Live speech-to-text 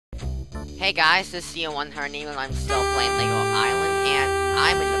Hey guys, this is Ian Name, and I'm still playing Lego Island, and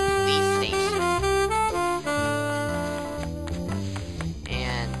I'm in the police station.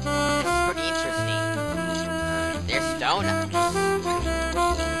 And this is pretty interesting. There's donuts.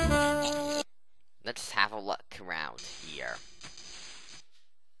 Let's have a look around here.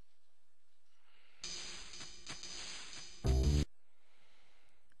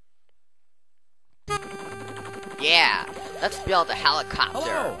 Yeah, let's build a helicopter.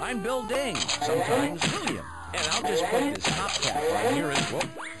 Hello, I'm Bill Ding, sometimes William. And I'll just put this top cap right here and... Whoop.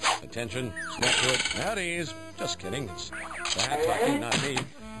 Attention, snap to it. At ease. Just kidding, it's the hat talking, not me.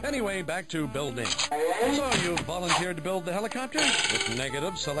 Anyway, back to building. So you volunteered to build the helicopter? With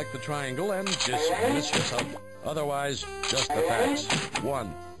negative, select the triangle and dismiss yourself. Otherwise, just the facts.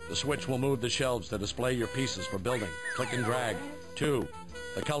 1. The switch will move the shelves to display your pieces for building. Click and drag. 2.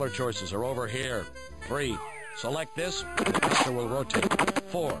 The color choices are over here. 3. Select this, the cursor will rotate.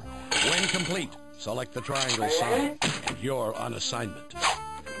 4. When complete, select the triangle sign, and you're on assignment.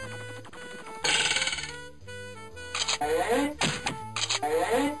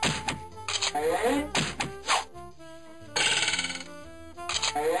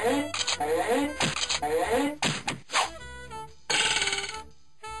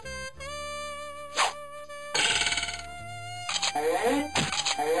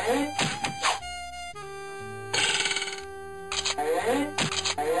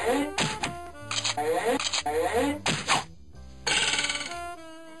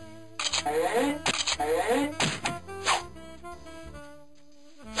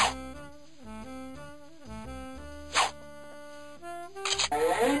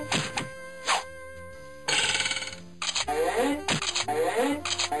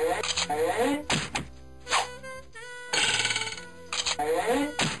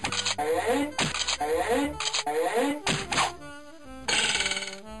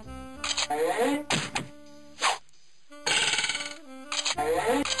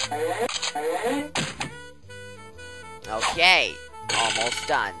 Okay, almost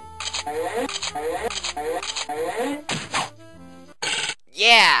done.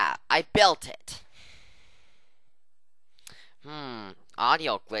 Yeah, I built it.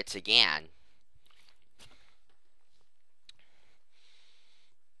 Audio glitch again.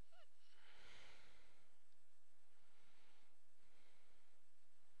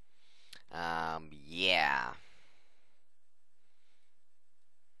 Yeah.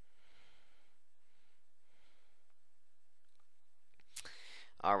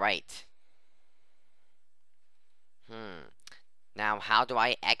 Alright. Now, how do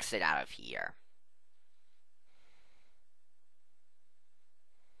I exit out of here?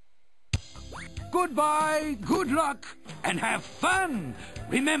 Goodbye, good luck, and have fun!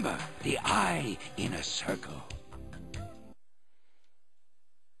 Remember, the eye in a circle.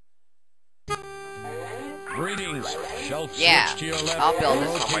 Greetings. Shelf Yeah, switch to your left. I'll build this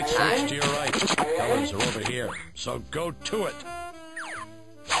one more Rotate time. switch to your right. Colors are over here, so go to it.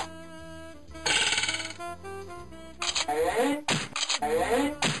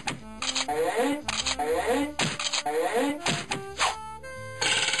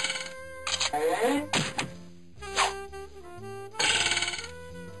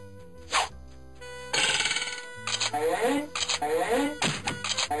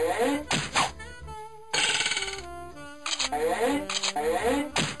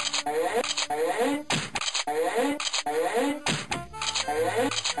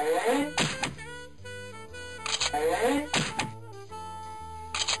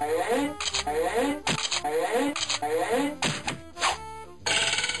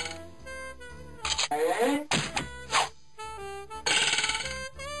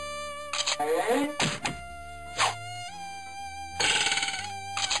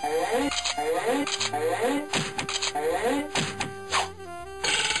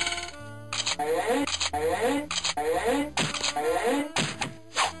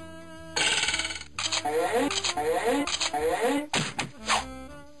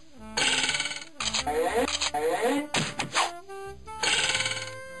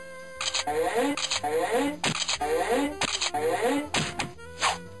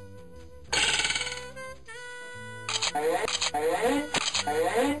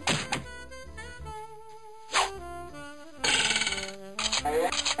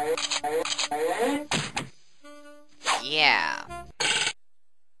 Yeah.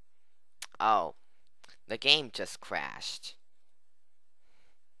 Oh, the game just crashed.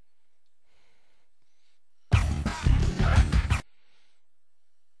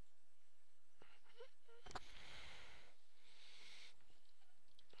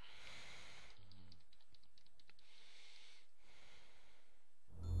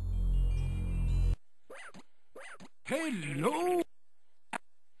 Hello.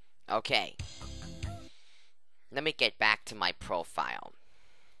 Okay. Let me get back to my profile.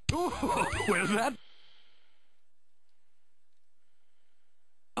 Oh, well that...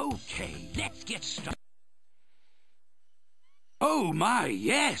 Okay, let's get started. Oh my,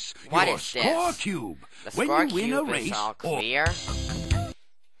 yes! What your is score this? cube. The When score you win a cube race, is all or clear.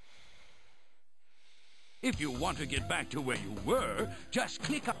 if you want to get back to where you were, just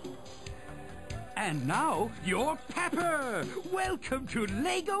click up. And now, you're Pepper! Welcome to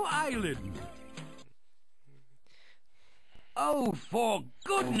Lego Island! Oh, for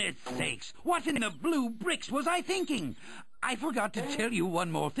goodness sakes! What in the blue bricks was I thinking? I forgot to tell you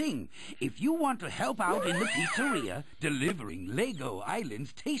one more thing. If you want to help out in the pizzeria, delivering Lego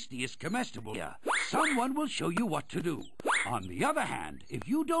Island's tastiest comestible, someone will show you what to do. On the other hand, if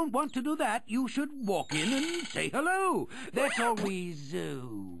you don't want to do that, you should walk in and say hello. That's always,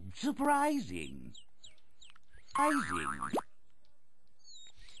 surprising.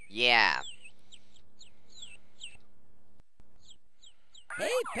 Yeah. Hey,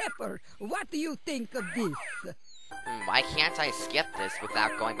 Pepper, what do you think of this? Why can't I skip this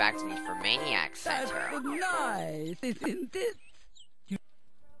without going back to the Formaniac That's Center? nice, isn't it?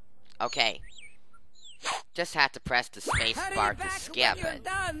 Okay. Just have to press the space bar Hurry to back skip when you're it.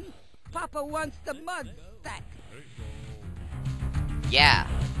 done. Papa wants the mud stack. Yeah.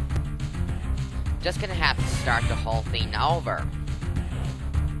 Just gonna have to start the whole thing over.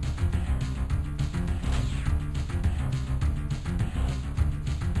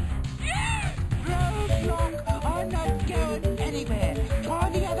 Roadblock! I'm not going anywhere. Try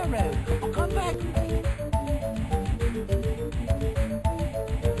the other road. I'll come back.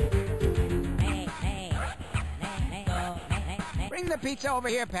 Bring the pizza over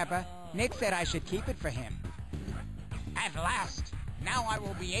here, Peppa. Nick said I should keep it for him. At last! Now I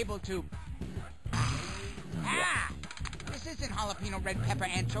will be able to... Ah! This isn't jalapeno red pepper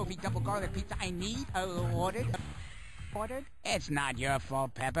anchovy double garlic pizza I need. Ordered? It's not your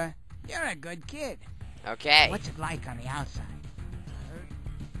fault, Peppa. You're a good kid. Okay. What's it like on the outside?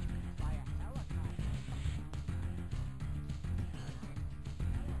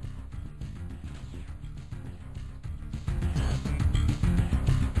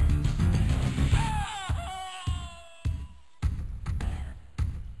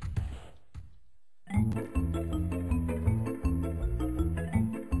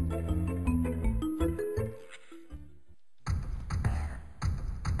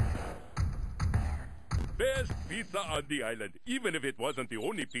 Best pizza on the island, even if it wasn't the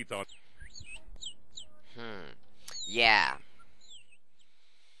only pizza on... Yeah.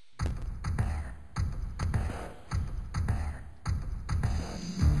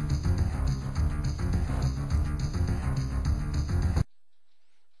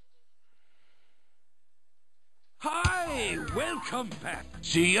 Hi! Welcome back.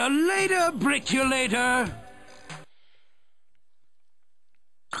 See you later, Brickulator!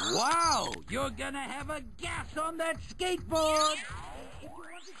 Wow! You're gonna have a gas on that skateboard!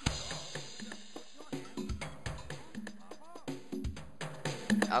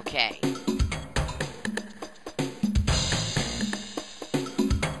 Okay.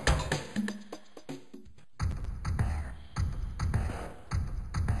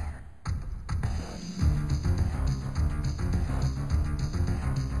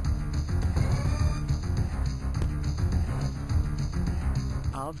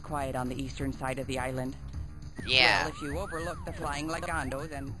 All's quiet on the eastern side of the island. Yeah. Well, if you overlook the flying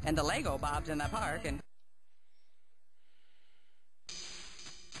Legondos and the Lego Bobs in the park and...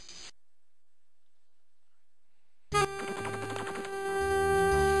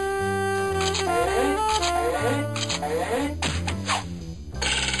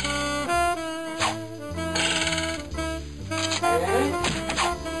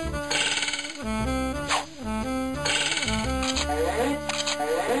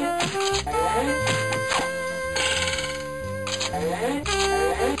 Thank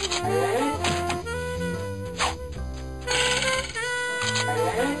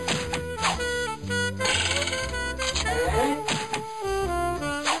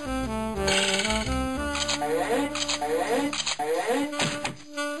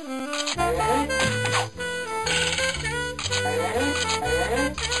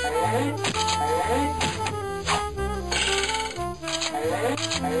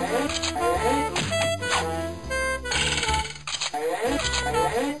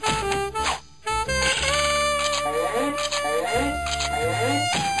you.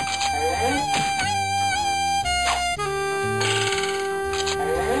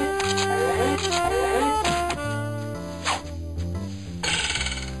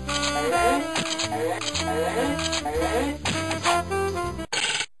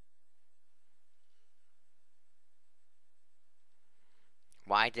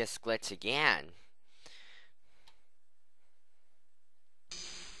 Why this glitch again?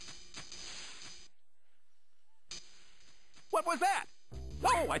 What was that?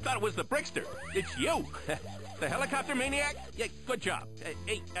 Oh, I thought it was the Brickster. It's you. The helicopter maniac? Yeah, good job.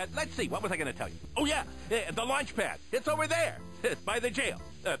 Hey, let's see. What was I going to tell you? Oh, yeah. The launch pad. It's over there. By the jail.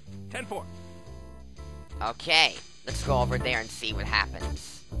 10-4. Okay, let's go over there and see what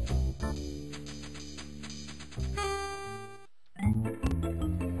happens.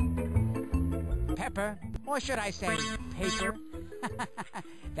 Pepper, or should I say paper?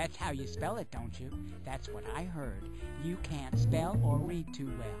 That's how you spell it, don't you? That's what I heard. You can't spell or read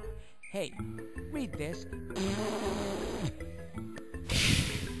too well. Hey, read this.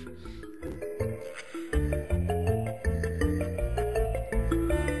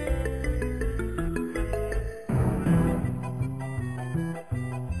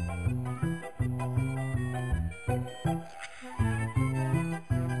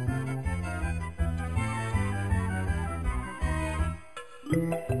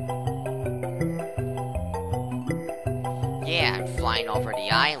 Yeah, I'm flying over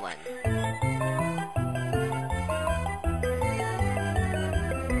the island.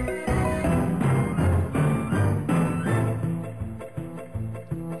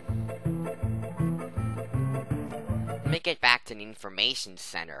 Let me get back to the information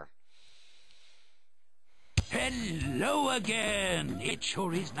center. Hello again. It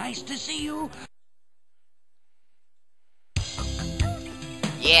sure is nice to see you.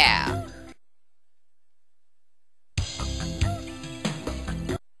 Yeah.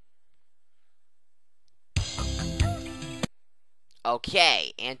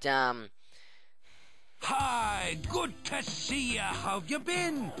 Okay, and Hi, good to see ya. How've you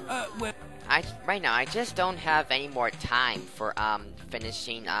been? Well, right now I just don't have any more time for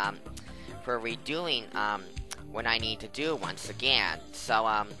finishing for redoing what I need to do once again.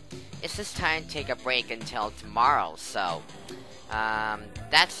 So it's just time to take a break until tomorrow. So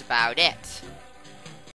that's about it.